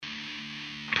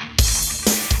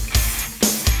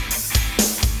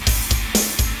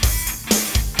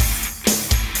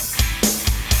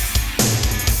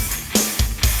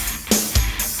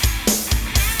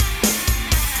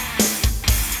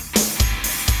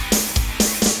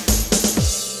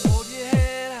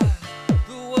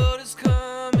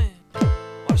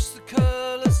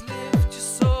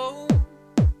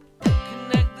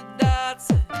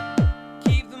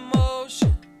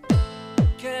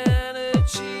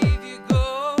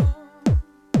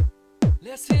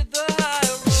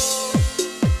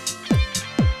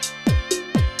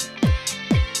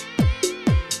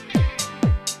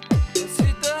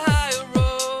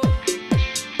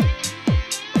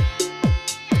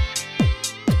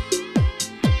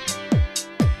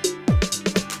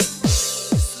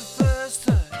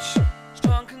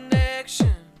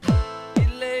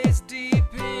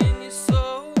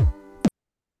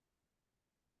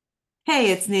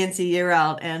Hey, it's Nancy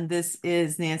Yearout, and this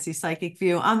is Nancy's Psychic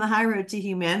View on the High Road to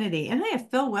Humanity. And I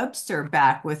have Phil Webster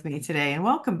back with me today. And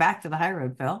welcome back to the High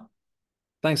Road, Phil.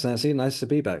 Thanks, Nancy. Nice to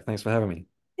be back. Thanks for having me.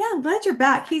 Yeah, I'm glad you're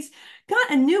back. He's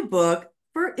got a new book.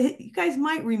 You guys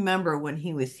might remember when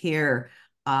he was here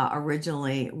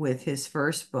originally with his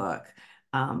first book,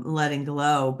 Letting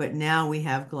Glow, but now we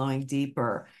have Glowing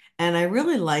Deeper. And I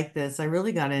really like this. I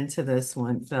really got into this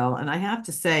one, Phil. And I have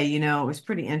to say, it was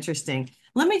pretty interesting.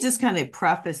 Let me just kind of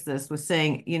preface this with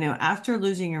saying, after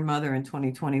losing your mother in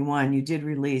 2021, you did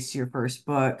release your first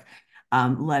book,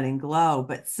 Letting Glow.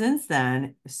 But since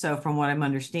then, so from what I'm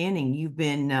understanding, you've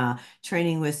been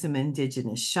training with some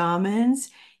indigenous shamans.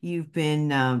 You've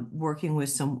been working with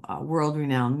some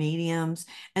world-renowned mediums,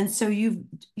 and so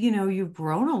you've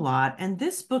grown a lot. And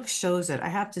this book shows it. I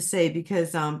have to say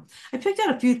because I picked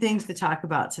out a few things to talk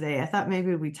about today. I thought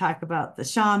maybe we talk about the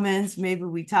shamans, maybe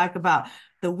we talk about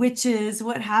the witches,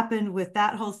 what happened with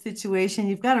that whole situation.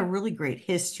 You've got a really great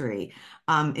history.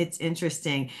 It's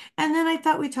interesting. And then I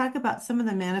thought we'd talk about some of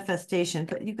the manifestation.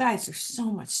 But you guys, there's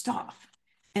so much stuff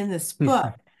in this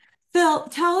book. Phil,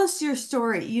 tell us your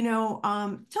story.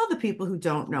 Tell the people who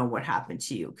don't know what happened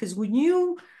to you, because when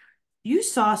you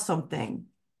saw something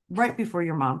right before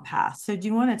your mom passed. So do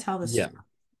you want to tell the Yeah. story?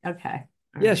 Okay.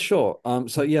 All Yeah, right. sure.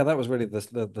 So yeah, that was really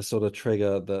the sort of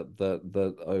trigger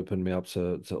that opened me up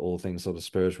to all things sort of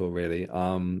spiritual, really.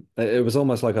 It was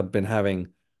almost like I'd been having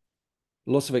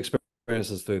lots of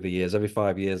experiences through the years. Every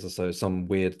 5 years or so, some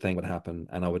weird thing would happen,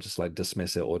 and I would just like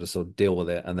dismiss it or just sort of deal with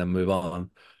it and then move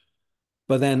on.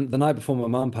 But then the night before my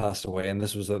mum passed away, and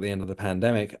this was at the end of the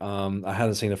pandemic, I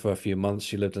hadn't seen her for a few months.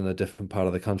 She lived in a different part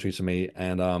of the country to me,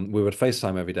 and we would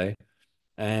FaceTime every day.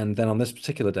 And then on this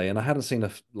particular day, and I hadn't seen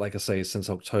her, like I say, since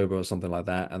October or something like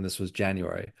that, and this was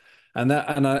January. And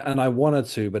I wanted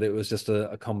to, but it was just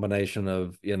a combination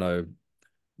of,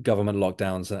 government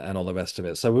lockdowns and all the rest of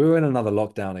it. So we were in another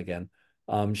lockdown again.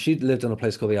 She'd lived in a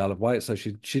place called the Isle of Wight, so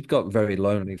she'd got very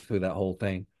lonely through that whole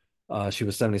thing. She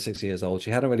was 76 years old.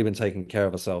 She hadn't really been taking care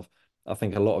of herself. I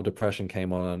think a lot of depression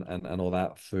came on and all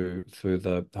that through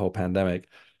the whole pandemic.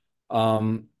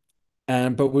 Um,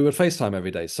 and but we would FaceTime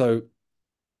every day. So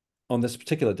on this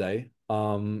particular day,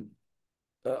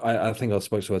 I think I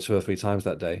spoke to her 2 or 3 times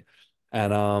that day,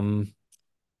 and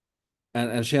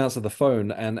and she answered the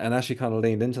phone, and as she kind of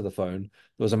leaned into the phone,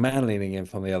 there was a man leaning in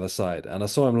from the other side, and I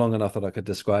saw him long enough that I could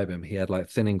describe him. He had like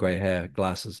thinning gray hair,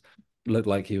 glasses, looked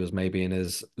like he was maybe in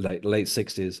his late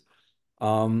 60s.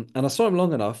 And I saw him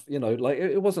long enough, like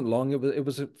it wasn't long, it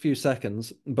was a few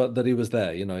seconds, but that he was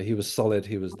there, he was solid,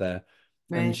 he was there.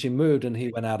 And Right. she moved and he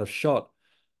went out of shot.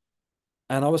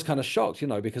 And I was kind of shocked,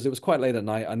 because it was quite late at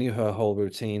night. I knew her whole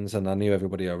routines and I knew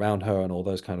everybody around her and all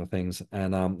those kind of things.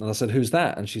 And I said, "Who's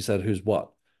that?" And she said, "Who's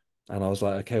what?" And I was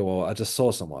like, "Okay, well, I just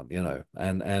saw someone,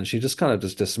 And she just kind of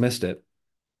just dismissed it.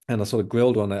 And I sort of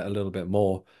grilled on it a little bit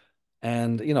more.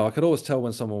 And I could always tell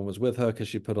when someone was with her because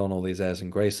she put on all these airs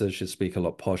and graces. She'd speak a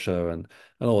lot posher and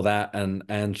all that.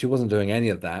 And she wasn't doing any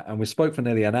of that. And we spoke for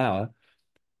nearly an hour.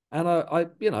 And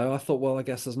I thought, well, I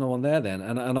guess there's no one there then.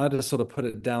 And I just sort of put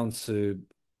it down to,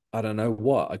 I don't know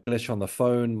what, a glitch on the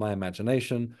phone, my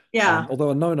imagination. Yeah.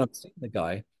 Although I'd known I'd seen the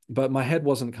guy, but my head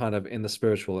wasn't kind of in the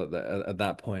spiritual at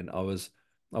that point. I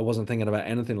wasn't thinking about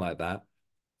anything like that.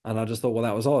 And I just thought, well,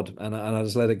 that was odd. And I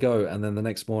just let it go. And then the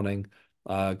next morning,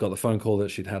 I got the phone call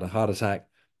that she'd had a heart attack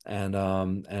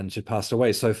and she'd passed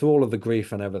away. So through all of the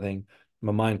grief and everything,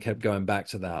 my mind kept going back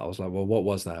to that. I was like, well, what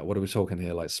was that? What are we talking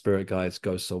here? Like spirit guides,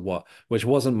 ghosts, or what? Which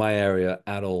wasn't my area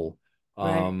at all.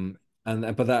 Right. Um,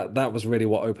 but that was really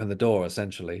what opened the door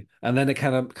essentially. And then it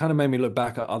kind of made me look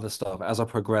back at other stuff. As I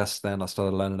progressed, then I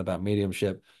started learning about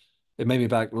mediumship. It made me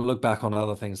look back on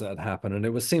other things that had happened. And it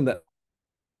would seem that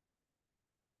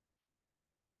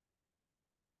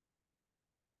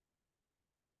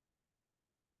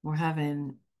We're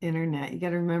having internet. You got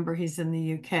to remember he's in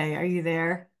the UK. Are you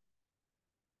there?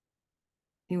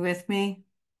 You with me?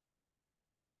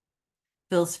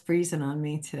 Phil's freezing on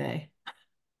me today.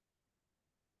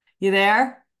 You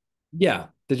there? yeah.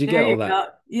 Did you There get you all that? go.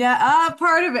 Yeah,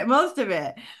 part of it, most of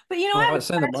it. But I Oh, have it's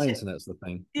a saying that my question. internet's the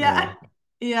thing. Yeah.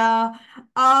 Yeah.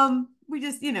 Yeah. We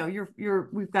just,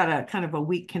 we've got a kind of a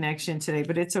weak connection today,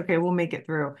 but it's okay. We'll make it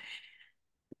through.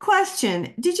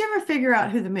 Question. Did you ever figure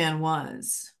out who the man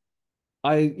was?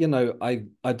 I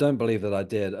don't believe that I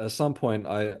did. At some point,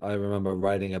 I remember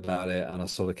writing about it, and I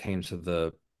sort of came to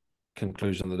the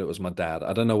conclusion that it was my dad.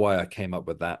 I don't know why I came up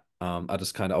with that. I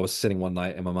was sitting one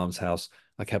night in my mum's house.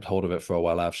 I kept hold of it for a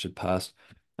while after she'd passed,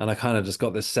 and I kind of just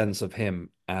got this sense of him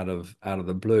out of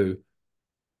the blue.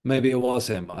 maybe it was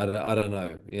him. I don't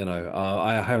know.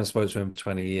 I haven't spoken to him in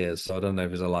 20 years, so I don't know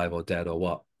if he's alive or dead or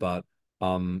what. But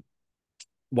um,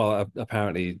 well,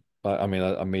 apparently, I mean,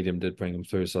 a medium did bring him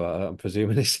through, so I'm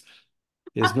presuming he's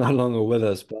no longer with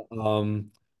us.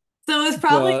 So it's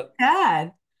probably But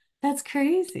dad. That's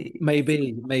crazy.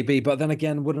 maybe. But then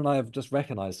again, wouldn't I have just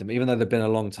recognized him, even though they've been a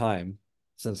long time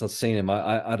since I've seen him?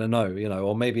 I don't know,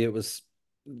 or maybe it was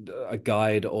a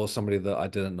guide or somebody that I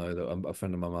didn't know, that a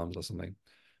friend of my mom's or something.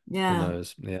 Who Yeah.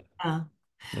 knows? Yeah, Yeah.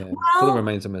 yeah. Sort of Well,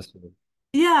 remains a mystery.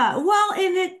 yeah. Well,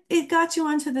 and it got you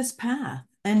onto this path.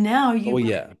 And now Oh you've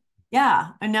yeah,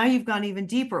 Yeah, and now you've gone even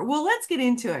deeper. Well, let's get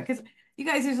into it because you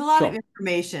guys, there's a lot of sure.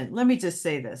 information. Let me just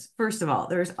say this. First of all,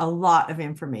 there's a lot of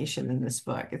information in this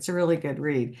book. It's a really good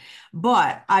read.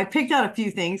 But I picked out a few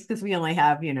things because we only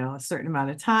have, a certain amount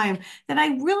of time that I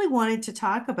really wanted to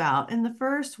talk about. And the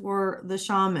first were the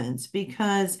shamans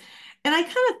because, and I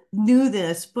kind of knew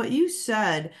this, but you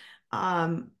said,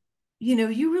 um,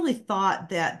 you really thought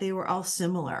that they were all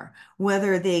similar,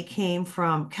 whether they came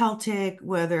from Celtic,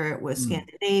 whether it was Mm.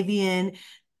 Scandinavian,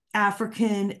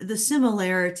 African, the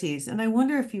similarities. And I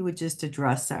wonder if you would just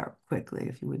address that quickly,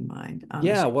 if you wouldn't mind.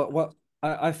 Yeah, what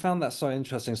I found that so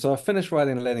interesting. So I finished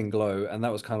writing Letting Glow, and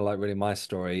that was kind of like really my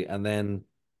story. And then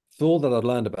through all that I'd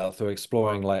learned about through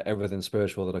exploring like everything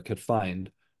spiritual that I could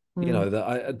find, Mm,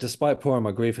 that despite pouring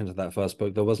my grief into that first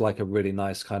book, there was like a really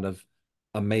nice kind of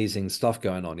amazing stuff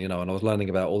going on, and I was learning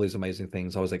about all these amazing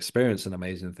things. I was experiencing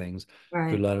amazing things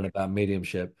through right. learning about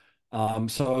mediumship. So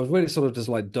I was really sort of just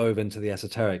like dove into the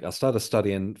esoteric. I started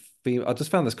studying, I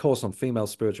just found this course on female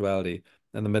spirituality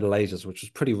in the Middle Ages, which was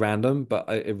pretty random, but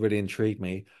it really intrigued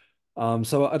me.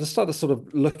 So I just started sort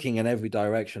of looking in every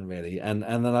direction, really, and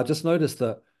then I just noticed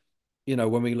that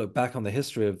when we look back on the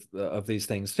history of these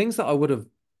things that I would have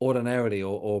ordinarily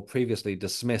or previously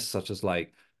dismissed, such as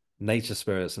like nature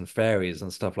spirits and fairies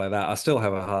and stuff like that, I still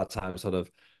have a hard time sort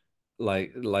of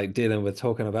like dealing with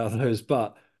talking about those,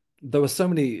 but there were so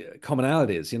many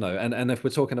commonalities, and if we're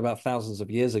talking about thousands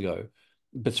of years ago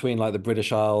between like the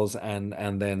British Isles and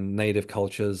then native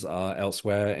cultures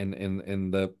elsewhere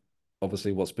in the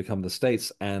obviously what's become the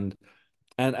States and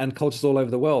cultures all over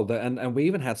the world, and we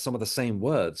even had some of the same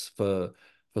words for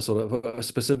sort of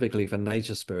specifically for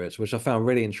nature spirits, which I found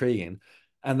really intriguing.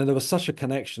 And then there was such a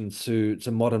connection to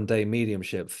modern day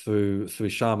mediumship through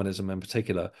shamanism in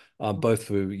particular, both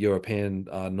through European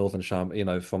northern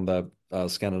shaman, from the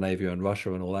Scandinavia and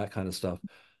Russia and all that kind of stuff.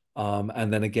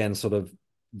 And then again, sort of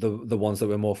the ones that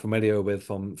we're more familiar with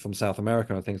from South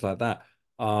America and things like that.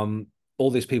 Um,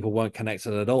 all these people weren't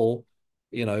connected at all,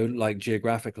 like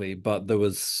geographically, but there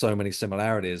was so many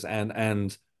similarities,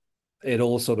 and it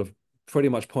all sort of pretty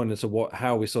much pointed to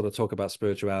how we sort of talk about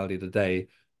spirituality today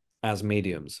as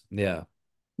mediums. Yeah.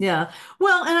 Yeah.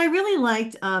 Well, and I really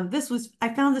liked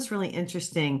I found this really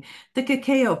interesting, the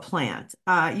cacao plant.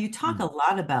 You talk a Mm.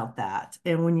 lot about that.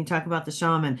 And when you talk about the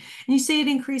shaman, and you say it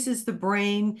increases the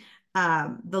brain,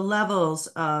 the levels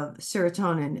of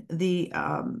serotonin,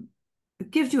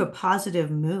 it gives you a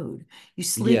positive mood. You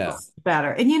sleep Yeah.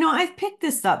 better. And I've picked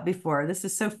this up before. This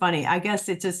is so funny. I guess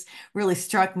it just really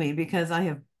struck me because I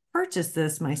have purchased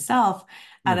this myself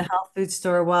at a Mm. health food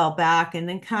store a while back and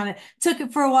then kind of took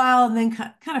it for a while and then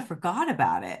kind of forgot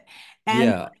about it. And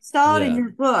Yeah. I saw it in Yeah. your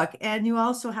book, and you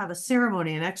also have a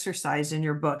ceremony and exercise in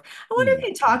your book. I wonder if Mm. you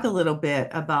can talk a little bit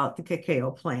about the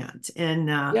cacao plant and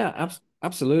Yeah,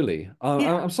 absolutely.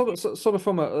 yeah. I'm sort of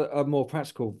from a more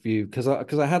practical view because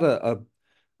I had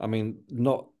I mean,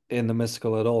 not in the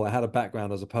mystical at all. I had a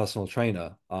background as a personal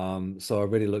trainer. So I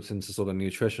really looked into sort of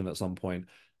nutrition at some point,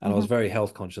 and I was Mhm. very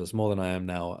health conscious, more than I am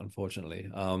now, unfortunately.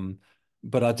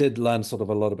 But I did learn sort of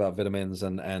a lot about vitamins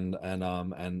and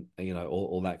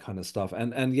all that kind of stuff.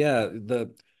 And yeah,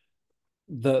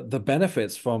 the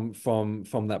benefits from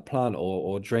that plant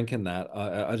or drinking that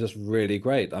are just really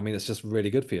great. I mean, it's just really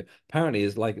good for you. Apparently,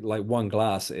 it's like one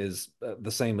glass is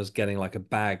the same as getting like a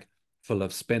bag full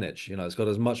of spinach. It's got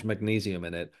as much magnesium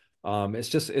in it. It's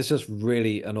just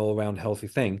really an all-round healthy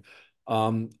thing.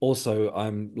 Also,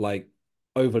 I'm like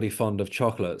overly fond of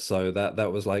chocolate, so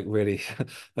that was like really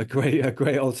a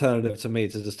great alternative to me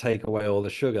to just take away all the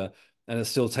sugar and it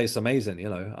still tastes amazing.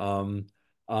 And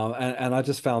I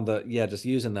just found that yeah, just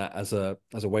using that as a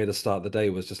way to start the day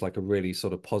was just like a really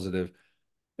sort of positive.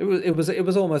 It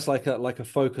was almost like a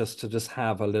focus to just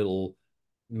have a little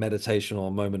meditation or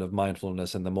a moment of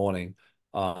mindfulness in the morning.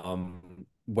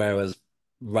 Whereas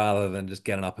rather than just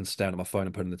getting up and staring at my phone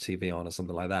and putting the TV on or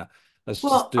something like that, let's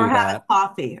just Well, or do having that.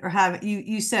 coffee, or have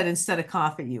you said instead of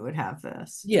coffee you would have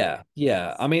this. Yeah,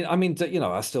 yeah. I mean,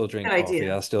 I still Good drink coffee.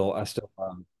 idea. I still,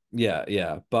 yeah,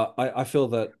 yeah. But I feel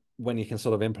that when you can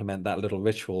sort of implement that little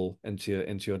ritual into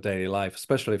your daily life,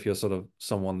 especially if you're sort of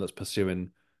someone that's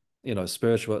pursuing,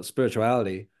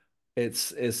 spirituality, it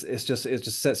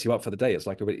just sets you up for the day. It's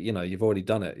like you've already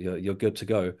done it. You're good to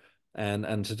go.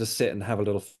 And to just sit and have a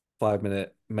little 5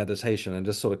 minute meditation and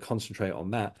just sort of concentrate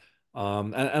on that.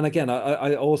 And again,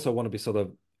 I also want to be sort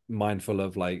of mindful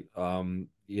of like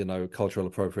cultural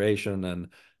appropriation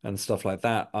and stuff like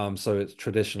that. So it's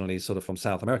traditionally sort of from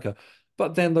South America.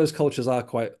 But then those cultures are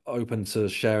quite open to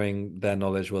sharing their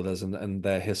knowledge with us and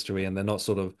their history, and they're not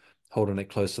sort of holding it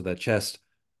close to their chest.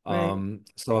 Right.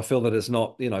 So I feel that it's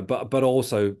not, but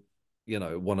also,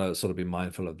 want to sort of be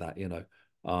mindful of that.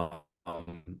 I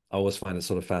always find it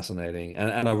sort of fascinating.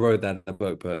 And I wrote that in the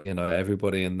book, but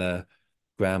everybody and their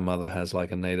grandmother has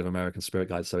like a Native American spirit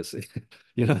guide. So it's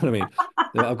you know what I mean?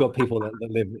 I've got people that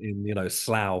live in,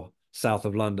 Slough, south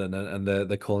of London, and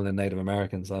they're calling them Native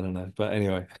Americans. I don't know. But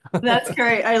anyway. That's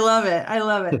great. I love it. I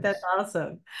love it. That's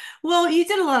awesome. Well, you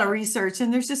did a lot of research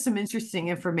and there's just some interesting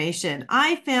information.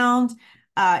 I found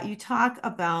you talk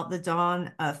about the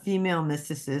dawn of female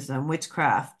mysticism,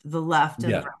 witchcraft, the left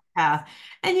and the Yeah. right path.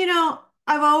 And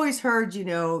I've always heard,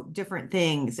 different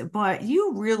things, but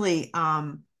you really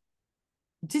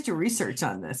did your research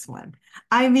on this one.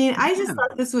 I mean, I just Yeah.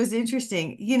 thought this was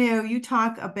interesting. You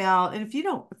talk about, and if you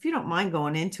don't mind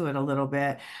going into it a little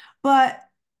bit, but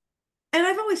and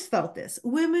I've always felt this.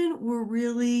 Women were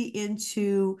really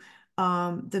into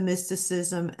the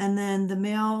mysticism, and then the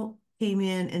male came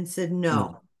in and said, Mm.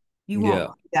 "No, you won't Yeah.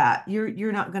 do that.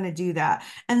 You're not going to do that."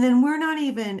 And then we're not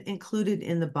even included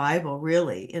in the Bible,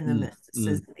 really, in the Mm. Mm.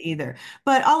 mysticism either.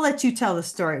 But I'll let you tell the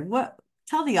story.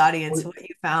 Tell the audience what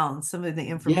you found, some of the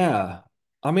information. Yeah.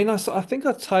 I mean, I think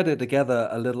I tied it together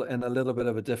a little bit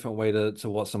of a different way to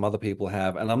what some other people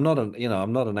have. And I'm not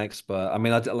an expert. I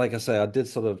mean, like I say, I did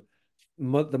sort of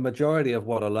the majority of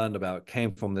what I learned about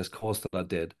came from this course that I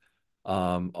did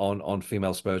on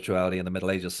female spirituality in the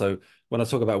Middle Ages. So when I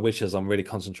talk about witches, I'm really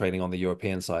concentrating on the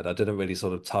European side. I didn't really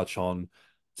sort of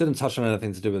didn't touch on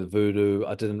anything to do with voodoo.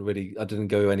 I didn't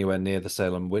go anywhere near the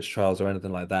Salem witch trials or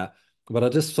anything like that. But I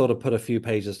just sort of put a few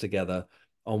pages together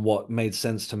on what made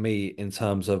sense to me in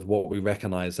terms of what we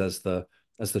recognize as the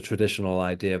traditional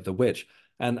idea of the witch.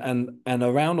 And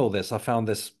around all this, I found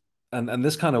this, and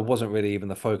this kind of wasn't really even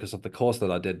the focus of the course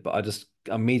that I did, but I just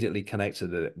immediately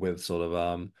connected it with sort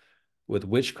of with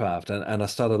witchcraft, and I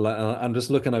started like I'm just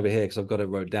looking over here because I've got it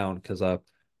wrote down because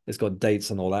it's got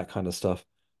dates and all that kind of stuff.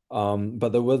 But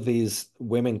there were these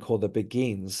women called the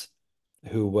Beguines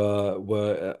who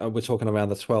we're talking around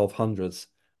the 1200s.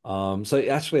 So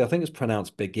actually, I think it's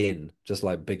pronounced begin, just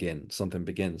like begin, something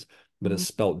begins, but it's Mhm.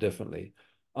 spelt differently.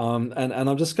 And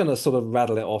I'm just gonna sort of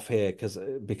rattle it off here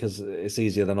because it's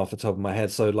easier than off the top of my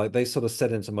head. So like they sort of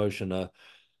set into motion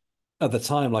at the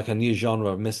time like a new genre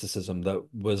of mysticism that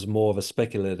was more of a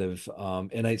speculative,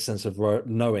 innate sense of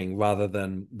knowing rather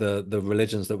than the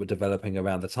religions that were developing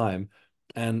around the time,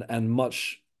 and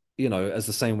much as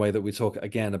the same way that we talk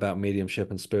again about mediumship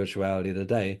and spirituality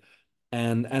today,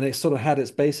 and it sort of had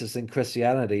its basis in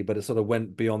Christianity, but it sort of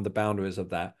went beyond the boundaries of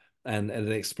that, and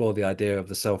it explored the idea of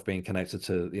the self being connected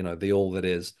to the all that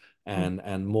is,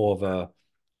 and more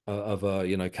of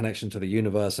a connection to the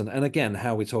universe, and again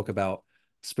how we talk about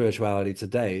spirituality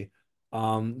today.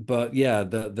 But yeah,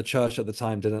 the church at the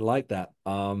time didn't like that.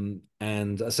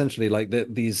 And essentially like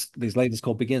these ladies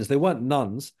called beginners, they weren't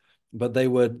nuns, but they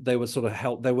would sort of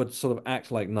help, they would sort of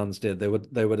act like nuns did. They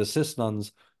would assist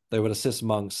nuns, they would assist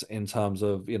monks in terms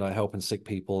of helping sick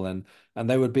people, and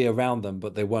they would be around them,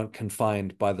 but they weren't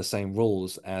confined by the same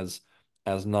rules as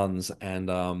nuns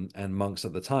and monks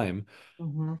at the time.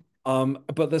 Mhm.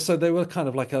 But so they were kind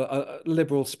of like a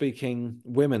liberal speaking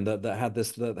women that had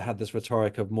this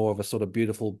rhetoric of more of a sort of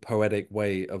beautiful poetic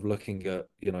way of looking at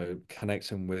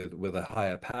connecting with a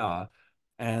higher power,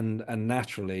 and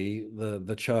naturally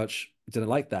the church didn't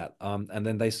like that. And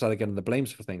then they started getting the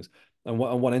blames for things. And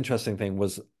one interesting thing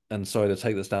was, and sorry to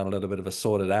take this down a little bit of a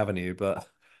sordid avenue, but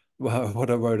what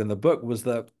I wrote in the book was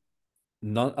that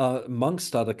monks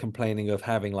started complaining of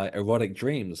having like erotic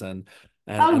dreams Oh and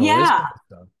all this yeah. kind of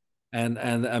stuff.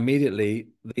 And immediately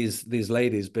these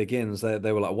ladies begins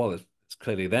they were like, well, it's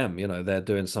clearly them, they're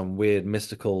doing some weird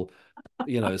mystical,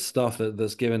 stuff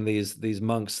that's given these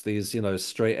monks, these,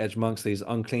 straight edge monks, these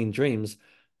unclean dreams,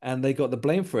 and they got the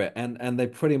blame for it. And they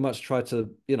pretty much tried to,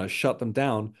 shut them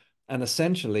down. And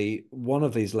essentially one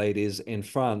of these ladies in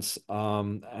France,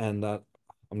 and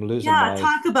I'm losing Yeah, my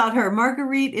talk about her.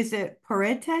 Marguerite, is it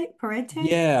Perete? Perete?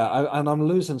 Yeah, and I'm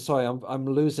losing. Sorry, I'm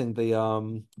losing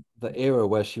the era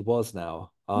where she was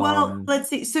now. Well, let's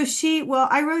see. Well,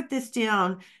 I wrote this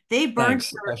down. They burned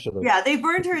Thanks. I her. should have. Yeah, they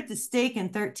burned her at the stake in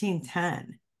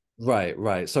 1310. Right,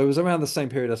 right. So it was around the same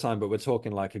period of time, but we're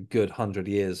talking like a good 100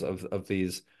 years of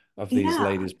these Yeah,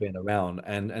 ladies being around,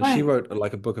 and she right. wrote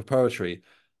like a book of poetry.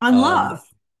 On Um, love.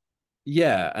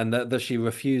 yeah, and that she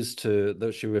refused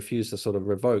to sort of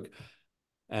revoke,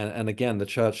 and again the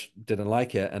church didn't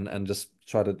like it, and just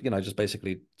tried to just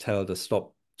basically tell her to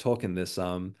stop talking this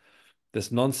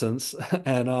nonsense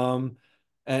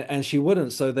and she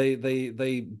wouldn't, so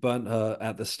they burnt her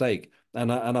at the stake.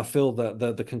 And I feel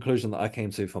that the conclusion that I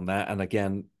came to from that, and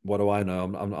again, what do I know?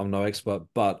 I'm no expert,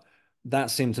 but that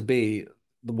seemed to be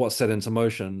what set into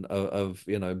motion of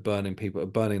burning people,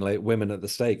 burning late women at the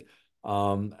stake.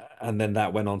 And then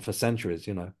that went on for centuries,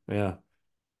 yeah.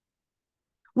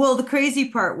 Well, the crazy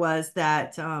part was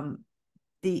that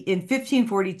the in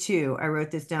 1542, I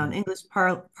wrote this down, Mm. English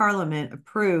Parliament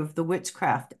approved the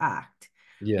Witchcraft Act,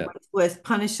 Yeah. which was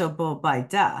punishable by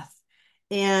death.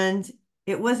 And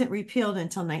it wasn't repealed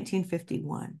until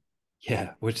 1951.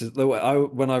 Yeah, which is the way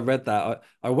when I read that,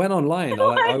 I went online.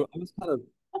 I was kind of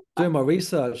doing my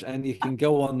research, and you can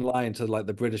go online to like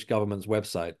the British government's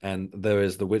website, and there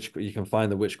is you can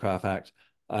find the Witchcraft Act,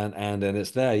 and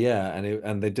it's there, yeah,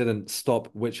 and they didn't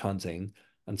stop witch hunting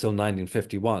until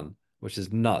 1951, which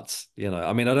is nuts.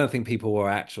 I mean, I don't think people were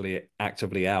actually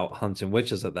actively out hunting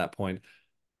witches at that point,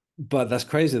 but that's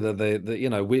crazy that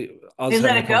we They us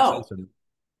let having a it go. conversation.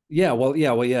 Yeah,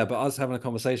 but us having a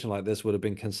conversation like this would have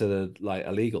been considered like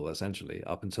illegal essentially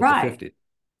up until the Right, 50s.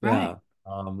 right.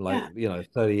 Yeah. Yeah.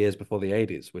 30 years before the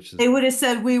 80s, which They is would have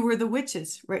said we were the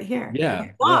witches right here.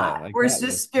 yeah, Why? yeah, We're exactly.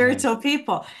 just Yeah. spiritual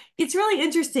people. It's really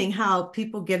interesting how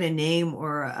people get a name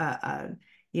or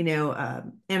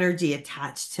energy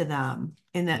attached to them,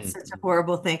 and that's such a Mm.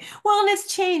 horrible thing. Well, and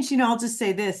it's changed. I'll just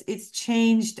say this: it's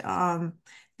changed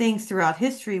things throughout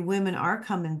history. Women are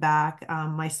coming back,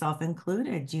 myself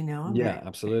included. I'm very Yeah, connected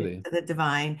absolutely. to the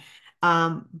divine.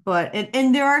 But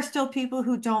and there are still people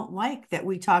who don't like that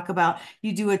we talk about.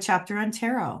 You do a chapter on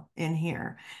tarot in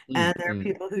here. And Mm, there are mm,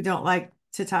 people who don't like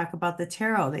to talk about the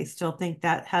tarot. They still think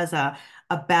that has a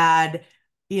bad,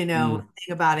 mm.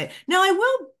 thing about it. Now, I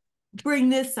will bring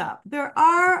this up. There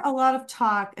are a lot of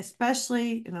talk,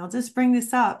 especially, and I'll just bring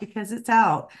this up because it's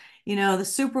out. The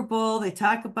Super Bowl, they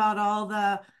talk about all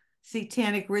the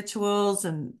satanic rituals,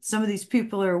 and some of these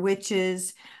people are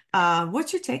witches.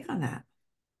 What's your take on that?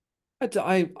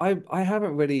 I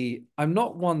haven't really. I'm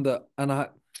not one that, and I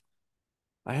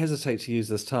hesitate to use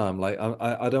this term. Like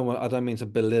I don't mean to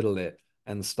belittle it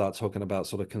and start talking about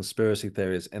sort of conspiracy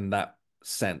theories in that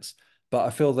sense.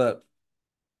 But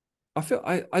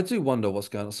I do wonder what's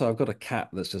going on. So I've got a cat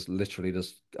that's just literally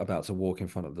just about to walk in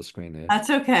front of the screen here. That's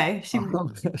okay. She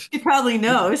Um, she probably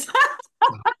knows.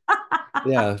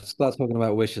 yeah, start talking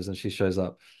about wishes and she shows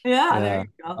up. Yeah, there Yeah. you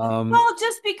go. Um, Well,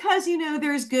 just because,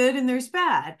 there's good and there's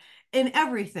bad in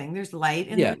everything. There's light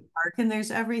and yeah. there's dark and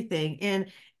there's everything. And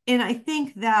I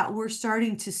think that we're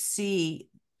starting to see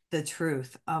the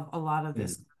truth of a lot of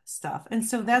this Mm. stuff. And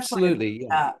so that's why I bring Absolutely.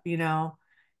 it Yeah. up.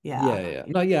 Yeah. Yeah.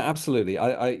 No, yeah, absolutely.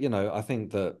 I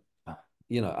think that,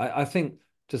 I think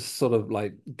just sort of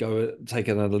like take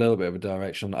it in a little bit of a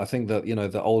direction. I think that,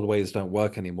 the old ways don't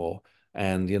work anymore.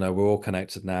 And, we're all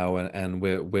connected now, and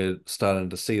we're starting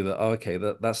to see that, oh, okay,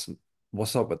 that's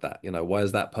what's up with that? Why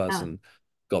has that Yeah. person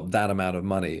got that amount of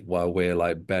money while we're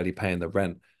like barely paying the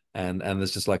rent? And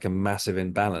there's just like a massive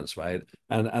imbalance, right?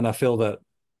 And I feel that,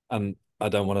 and I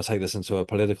don't want to take this into a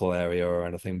political area or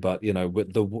anything, but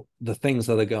with the things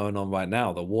that are going on right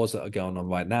now, the wars that are going on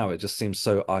right now, it just seems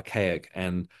so archaic,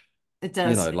 and It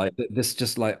does. like this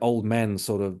just like old men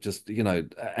sort of just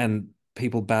and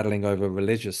people battling over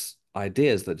religious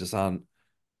ideas that just aren't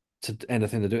to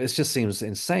anything to do. It just seems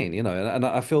insane, and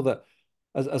I feel that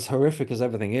as horrific as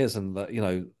everything is, and that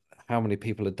how many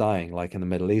people are dying like in the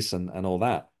Middle East and all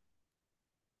that,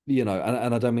 and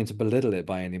I don't mean to belittle it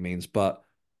by any means, but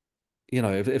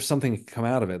if something can come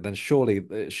out of it, then surely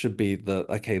it should be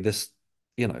okay, this,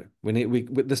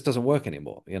 this doesn't work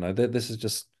anymore. This is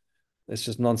just, it's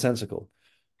just nonsensical.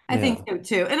 I think Yeah. so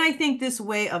too. And I think this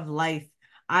way of life,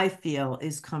 I feel,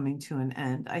 is coming to an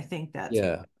end. I think that's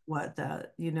Yeah. what the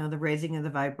raising of the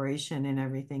vibration and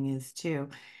everything is too.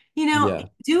 Yeah.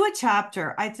 Do a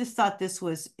chapter. I just thought this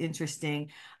was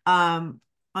interesting,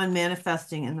 on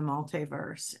manifesting in the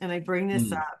multiverse. And I bring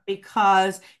this Mm, up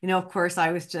because, of course,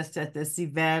 I was just at this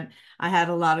event. I had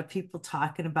a lot of people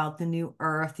talking about the new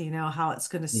earth, how it's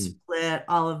going to mm, split,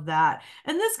 all of that.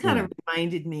 And this kind of mm.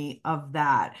 reminded me of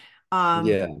that. Um,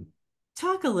 Yeah.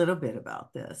 talk a little bit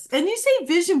about this. And you say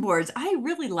vision boards. I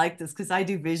really like this because I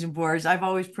do vision boards. I've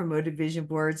always promoted vision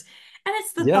boards. And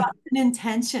it's the Yeah, thought and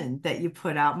intention that you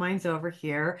put out. Mine's over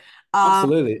here. Um,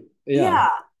 absolutely. Yeah. yeah,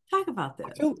 talk about this.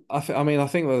 I mean, I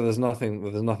think that there's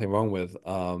nothing wrong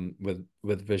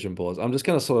with vision boards. I'm just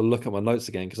going to sort of look at my notes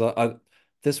again because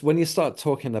this when you start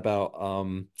talking about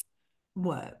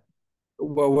What?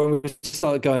 well, when we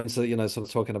start going to, sort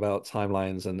of talking about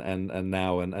timelines and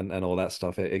now and all that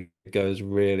stuff, it goes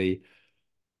really,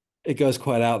 it goes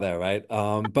quite out there, right?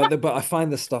 But I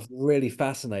find this stuff really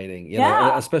fascinating,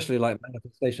 Yeah. especially like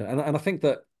manifestation. And I think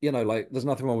that, like there's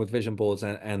nothing wrong with vision boards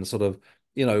and sort of,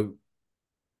 you know,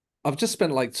 I've just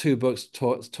spent like two books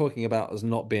talking about as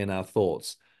not being our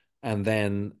thoughts. And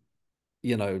then,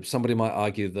 somebody might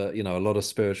argue that, a lot of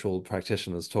spiritual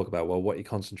practitioners talk about, well, what you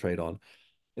concentrate on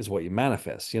is what you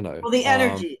manifest, you know. Well, the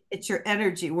energy, it's your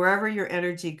energy. Wherever your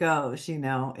energy goes,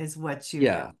 is what you're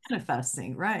Yeah.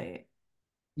 manifesting, right?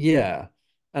 Yeah.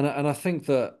 And I think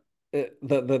that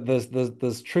that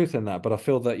there's truth in that, but I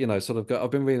feel that, sort of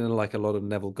I've been reading like a lot of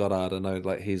Neville Goddard. I know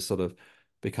like he's sort of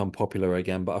become popular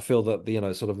again, but I feel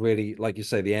that, sort of really, like you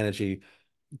say, the energy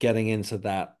getting into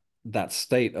that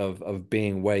state of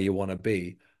being where you want to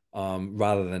be,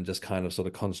 rather than just kind of sort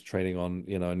of concentrating on,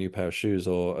 a new pair of shoes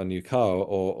or a new car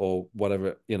or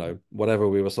whatever, whatever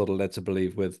we were sort of led to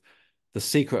believe with The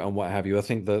Secret and what have you. I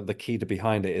think the key to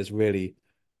behind it is really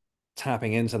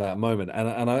tapping into that moment.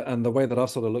 And the way that I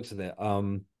sort of looked at it,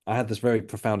 I had this very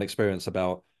profound experience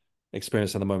about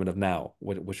experiencing the moment of now,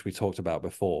 which we talked about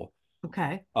before.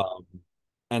 Okay. Um,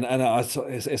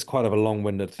 it's quite of a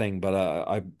long-winded thing, but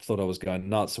I thought I was going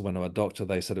nuts. When a doctor,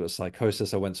 they said it was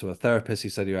psychosis. I went to a therapist. He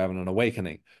said you're having an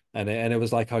awakening, and it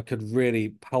was like I could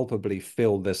really palpably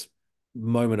feel this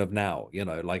moment of now.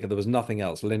 Like there was nothing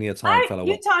else. Linear time fell You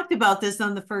away. talked about this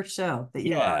on the first show that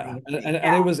you were Yeah, on. and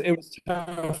it was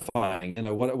terrifying,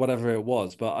 whatever it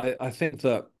was. But I think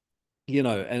that,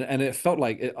 and it felt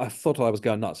like I thought I was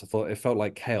going nuts. I thought it felt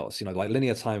like chaos, like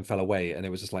linear time fell away, and it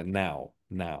was just like now,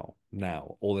 now,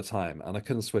 now, all the time, and I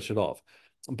couldn't switch it off.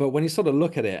 But when you sort of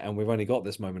look at it, and we've only got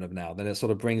this moment of now, then it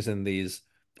sort of brings in these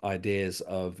ideas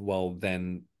of, well,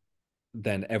 then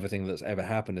everything that's ever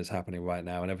happened is happening right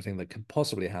now, and everything that could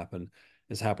possibly happen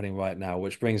is happening right now,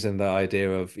 which brings in the idea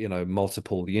of,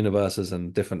 multiple universes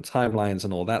and different timelines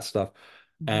and all that stuff.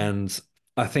 Mhm. And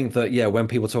I think that, yeah, when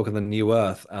people talk of the new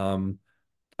Earth,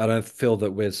 I don't feel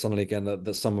that we're suddenly going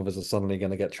that some of us are suddenly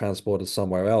going to get transported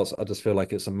somewhere else. I just feel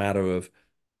like it's a matter of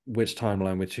which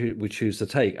timeline we choose to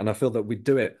take. And I feel that we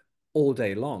do it all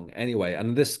day long anyway.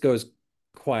 And this goes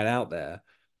quite out there.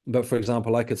 But for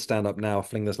example, I could stand up now,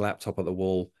 fling this laptop at the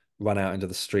wall, run out into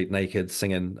the street naked,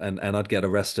 singing, and I'd get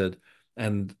arrested.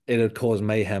 And it'd cause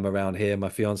mayhem around here. My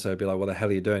fiance would be like, "What the hell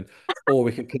are you doing?" Or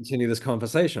we could continue this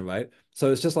conversation, right?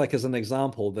 So it's just like as an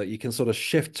example that you can sort of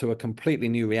shift to a completely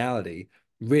new reality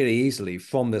really easily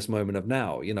from this moment of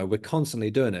now. We're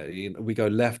constantly doing it. We go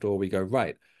left or we go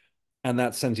right, and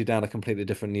that sends you down a completely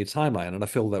different new timeline. And I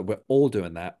feel that we're all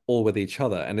doing that, all with each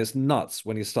other, and it's nuts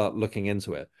when you start looking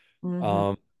into it. Mhm.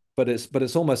 Um, but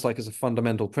it's almost like it's a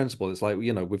fundamental principle. It's like,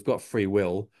 we've got free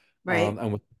will, Right.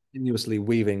 and we're continuously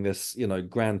weaving this,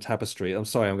 grand tapestry. I'm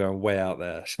sorry, I'm going way out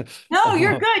there. No,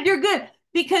 you're um, good. You're good.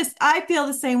 Because I feel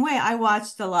the same way. I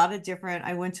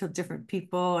went to different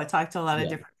people, I talked to a lot of yeah,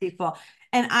 different people,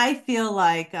 and I feel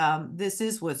like this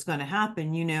is what's going to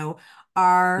happen. yeah,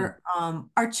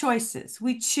 Our choices.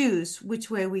 We choose which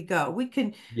way we go. We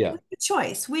yeah, have a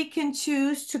choice. We can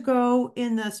choose to go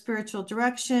in the spiritual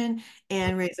direction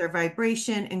and raise our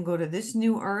vibration and go to this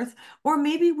new earth, or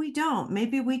maybe we don't.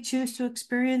 Maybe we choose to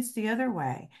experience the other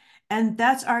way. And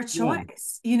that's our yeah,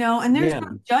 choice, and there's yeah.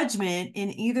 no judgment in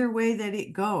either way that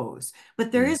it goes.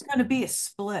 But there Mm. is going to be a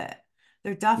split.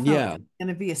 There definitely Yeah. going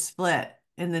to be a split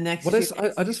in the next What few. is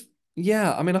I just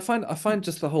yeah, I mean I find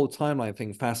just the whole timeline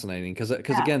thing fascinating because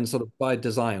Yeah. again, sort of by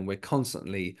design, we're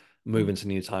constantly moving to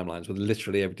new timelines with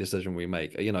literally every decision we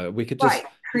make. Right. We could just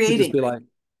Creating. be like,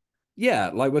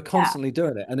 yeah, like we're Yeah. constantly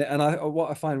doing it. And I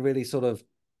what I find really sort of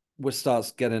what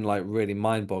starts getting like really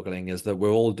mind-boggling is that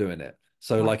we're all doing it.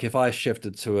 So Right. like if I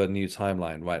shifted to a new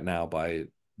timeline right now by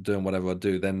doing whatever I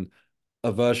do, then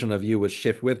a version of you would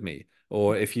shift with me.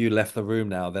 Or if you left the room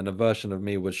now, then a version of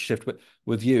me would shift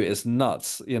with you. It's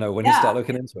nuts, when you Yeah. start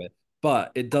looking into it.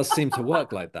 But it does seem to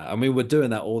work like that. I mean, we're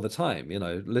doing that all the time,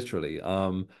 literally.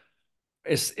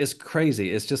 It's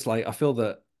crazy. It's just like I feel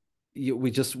that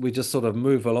we just sort of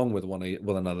move along with one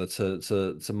another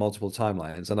to multiple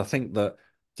timelines, and I think that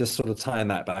just sort of tying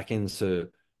that back into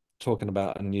talking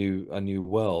about a new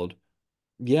world.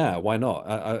 Yeah, why not?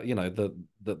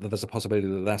 There's a possibility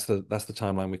that that's the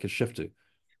timeline we could shift to.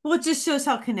 Well, it just shows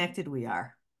how connected we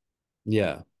are,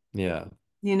 Yeah, yeah,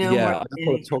 more yeah. I than just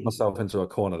sort of talked anything. myself into a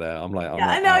corner there. I'm Yeah,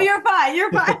 I like know out. you're fine.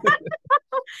 You're fine.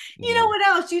 You know Yeah. what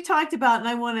else you talked about, and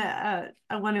I want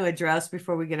to address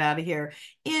before we get out of here,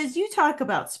 is you talk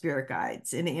about spirit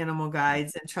guides and animal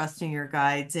guides and trusting your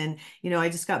guides. And I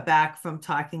just got back from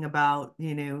talking about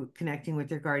connecting with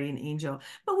your guardian angel,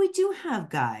 but we do have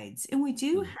guides and we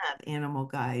do Mm. have animal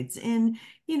guides, and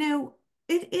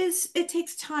it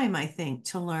takes time, I think,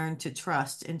 to learn to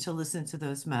trust and to listen to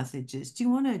those messages. Do you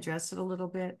want to address it a little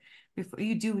bit before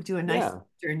you do a nice Yeah.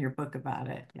 chapter in your book about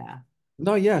it? Yeah.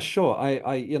 No, yeah, sure.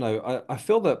 I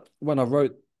feel that when I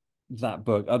wrote that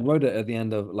book, I wrote it at the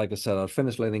end of, like I said, I'd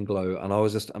finished Letting Glow, and I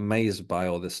was just amazed by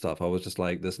all this stuff. I was just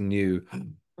like this new,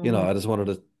 Hmm. I just wanted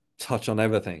to touch on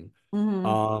everything. Hmm.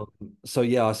 Um, so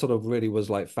yeah, I sort of really was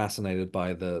like fascinated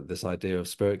by this idea of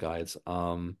spirit guides.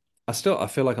 I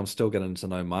feel like I'm still getting to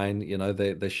know mine.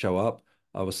 They show up.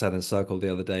 I was sat in circle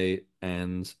the other day,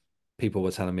 and people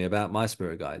were telling me about my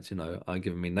spirit guides.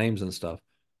 Giving me names and stuff.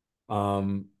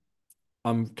 Um,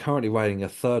 I'm currently writing a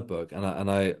third book, and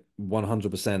I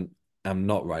 100% am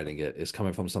not writing it. It's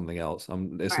coming from something else.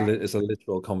 Right. It's a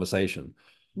literal conversation.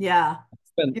 Yeah. I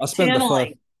You're spent the first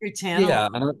channeling. You're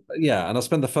channeling. yeah, and I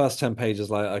spent the first 10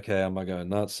 pages like, okay, am I going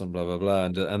nuts and blah blah blah,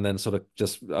 and then sort of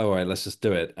just, all right, let's just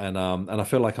do it. And I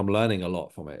feel like I'm learning a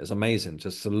lot from it. It's amazing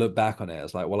just to look back on it.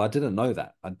 It's like, well, I didn't know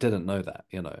that. I didn't know that,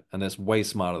 and it's way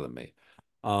smarter than me.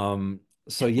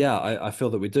 So yeah, I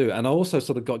feel that we do. And I also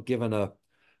sort of got given a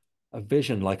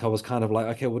vision. Like I was kind of like,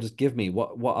 okay, well, just give me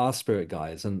what are spirit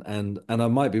guides, and I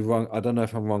might be wrong. I don't know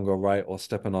if I'm wrong or right or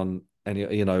stepping on any.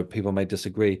 People may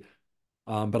disagree.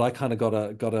 But I kind of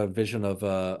got a vision of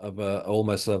a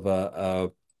almost of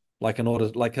like an order,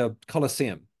 like a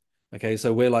coliseum. Okay,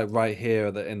 so we're like right here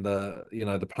in the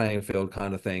the playing field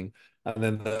kind of thing, and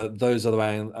then those are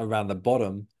around the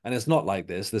bottom. And it's not like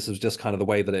this. This is just kind of the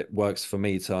way that it works for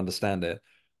me to understand it,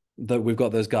 that we've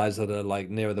got those guys that are like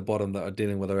near the bottom that are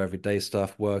dealing with their everyday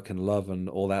stuff, work and love and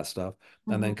all that stuff.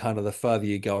 And Mhm. then kind of the further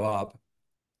you go up,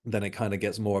 then it kind of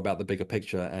gets more about the bigger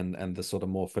picture and the sort of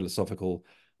more philosophical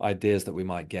ideas that we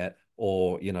might get,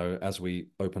 or as we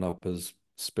open up as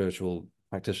spiritual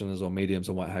practitioners or mediums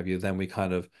or what have you, then we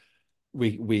kind of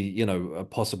we are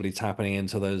possibly tapping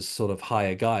into those sort of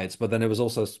higher guides. But then it was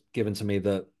also given to me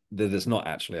that it's not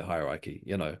actually a hierarchy.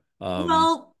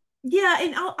 Well, yeah,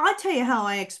 and I'll tell you how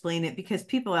I explain it because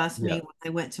people ask me Yeah, when I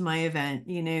went to my event,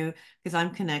 because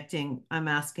I'm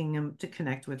asking them to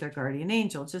connect with their guardian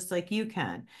angel, just like you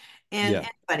can, and yeah,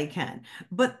 anybody can.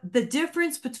 But the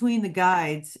difference between the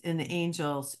guides and the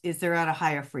angels is they're at a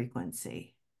higher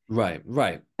frequency.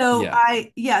 right, So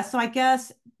yeah, so I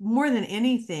guess more than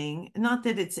anything, not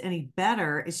that it's any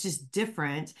better, it's just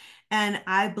different. And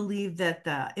I believe that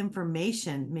the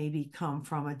information maybe come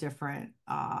from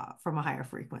from a higher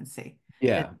frequency that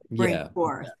yeah, bring yeah,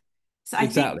 forth. So I think,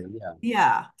 exactly, yeah.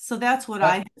 yeah, so that's what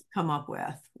I That, have come up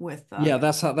with, yeah,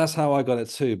 that's how I got it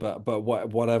too. But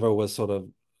whatever was sort of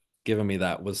giving me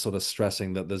that was sort of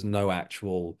stressing that there's no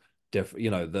actual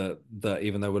the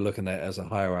even though we're looking at it as a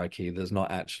hierarchy, there's not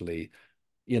actually,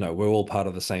 we're all part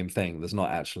of the same thing. There's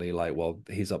not actually like, well,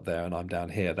 he's up there and I'm down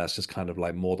here. That's just kind of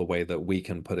like more the way that we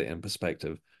can put it in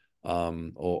perspective.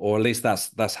 Or at least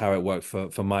that's how it worked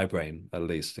for my brain, at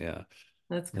least. Yeah.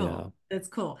 That's cool. Yeah. That's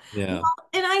cool. Well, Yeah.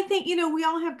 and I think, we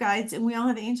all have guides and we all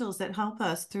have angels that help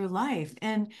us through life.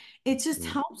 And it just Mm.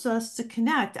 helps us to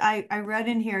connect. I read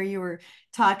in here you were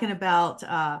talking about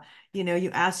you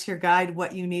asked your guide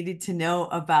what you needed to know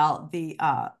about the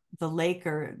lake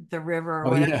or the river or Oh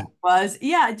whatever yeah. it was.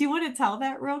 Yeah. Do you want to tell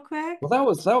that real quick?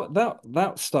 Well,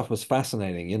 that stuff was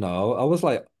fascinating. I was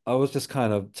like, I was just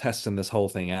kind of testing this whole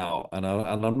thing out, and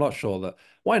I'm not sure that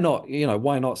why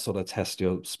not sort of test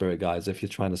your spirit guides if you're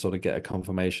trying to sort of get a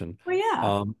confirmation. Well,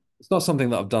 yeah. It's not something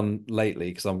that I've done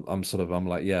lately because I'm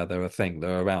like, yeah, they're a thing,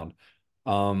 they're around.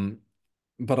 Um,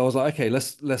 but I was like, okay,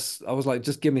 let's. I was like,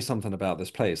 just give me something about this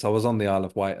place. I was on the Isle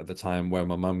of Wight at the time where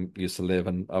my mum used to live,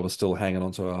 and I was still hanging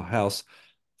on to her house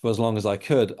for as long as I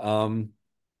could. And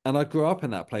I grew up in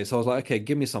that place. I was like, okay,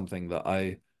 give me something that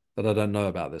I don't know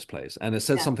about this place. And it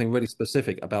said Yeah. something really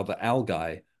specific about the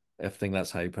algae, if I think that's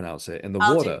how you pronounce it, in the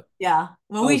Algae. water. Yeah.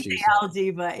 Well, we say Algae, sorry.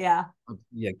 algae, but yeah.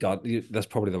 Yeah, God, that's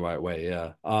probably the right way.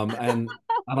 Yeah. And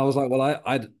I was like, well,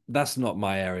 that's not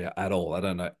my area at all. I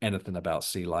don't know anything about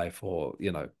sea life or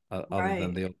other than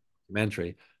Right. the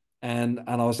documentary. And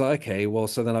I was like, okay, well,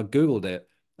 so then I Googled it,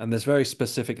 and this very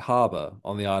specific harbor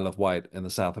on the Isle of Wight in the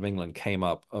south of England came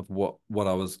up of what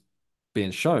I was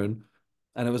being shown,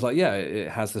 and it was like, yeah, it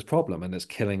has this problem, and it's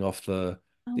killing off Oh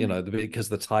my. because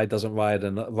the tide doesn't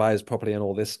rise properly and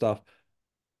all this stuff.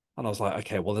 And I was like,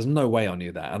 okay, well, there's no way I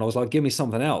knew that. And I was like, give me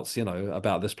something else,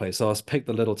 about this place. So I picked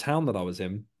the little town that I was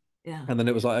in. Yeah. And then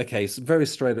it was like, okay, so very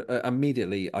straight.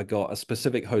 Immediately, I got a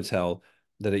specific hotel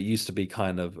that it used to be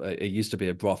it used to be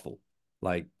a brothel,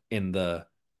 like in the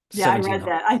Yeah, I read 1700s,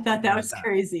 that. I thought something that like was that.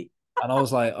 crazy. And I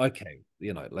was like, okay,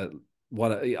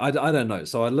 what I don't know.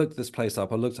 So I looked this place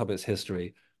up. I looked up its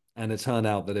history, and it turned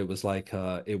out that it was like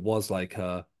a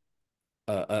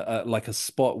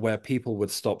spot where people would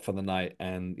stop for the night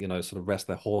and sort of rest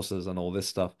their horses and all this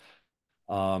stuff.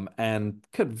 And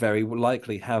could very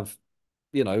likely have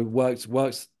works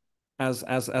as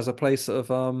a place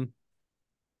of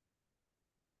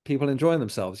people enjoying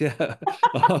themselves. Yeah.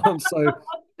 So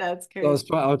That's I crazy.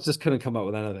 I just couldn't come up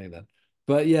with anything then.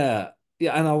 But yeah,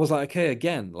 yeah, and I was like, okay,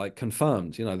 again, like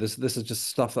confirmed. This is just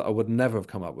stuff that I would never have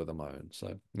come up with on my own.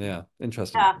 So yeah,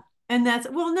 interesting. Yeah. And that's,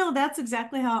 well, no, that's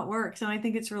exactly how it works. And I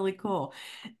think it's really cool.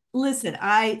 Listen,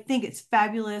 I think it's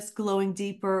fabulous, glowing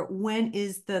deeper. When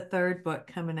is the third book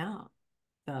coming out,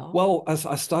 Phil? Well, as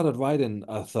I started writing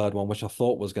a third one, which I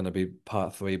thought was going to be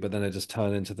part three, but then it just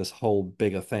turned into this whole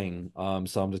bigger thing.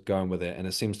 So I'm just going with it, and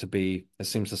it seems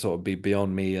to sort of be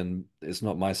beyond me, and it's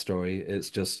not my story. It's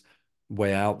just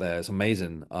way out there. It's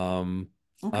amazing.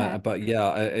 Okay. But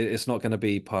yeah, it's not going to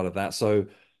be part of that. So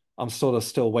I'm sort of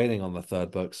still waiting on the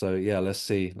third book. So yeah, let's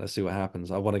see what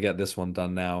happens. I want to get this one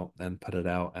done now and put it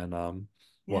out, and well,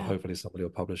 Yeah. hopefully somebody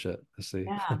will publish it. Let's see.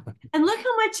 Yeah. And look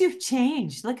how much you've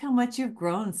changed. Look how much you've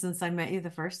grown since I met you the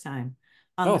first time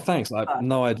on Oh, the first thanks. I have book.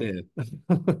 no idea.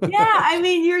 Yeah, I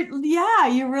mean,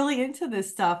 you're really into this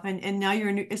stuff, and now you're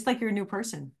a new, it's like you're a new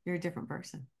person. You're a different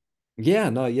person. Yeah,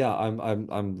 no, yeah,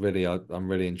 I'm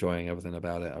really enjoying everything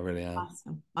about it. I really am.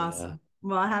 Awesome. Yeah. Awesome.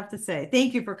 Well, I have to say,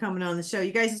 thank you for coming on the show.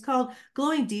 You guys, it's called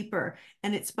Glowing Deeper,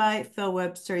 and it's by Phil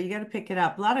Webster. You got to pick it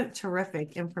up. A lot of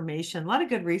terrific information, a lot of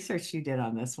good research you did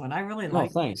on this one. I really No, like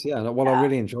it. thanks. Yeah, no, well, I Yeah.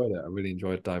 really enjoyed it. I really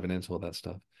enjoyed diving into all that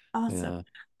stuff. Awesome. Yeah.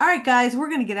 All right, guys, we're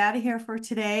going to get out of here for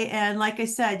today. And like I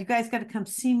said, you guys got to come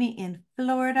see me in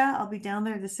Florida. I'll be down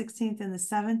there the 16th and the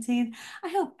 17th. I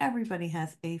hope everybody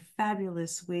has a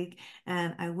fabulous week,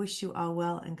 and I wish you all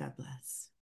well and God bless.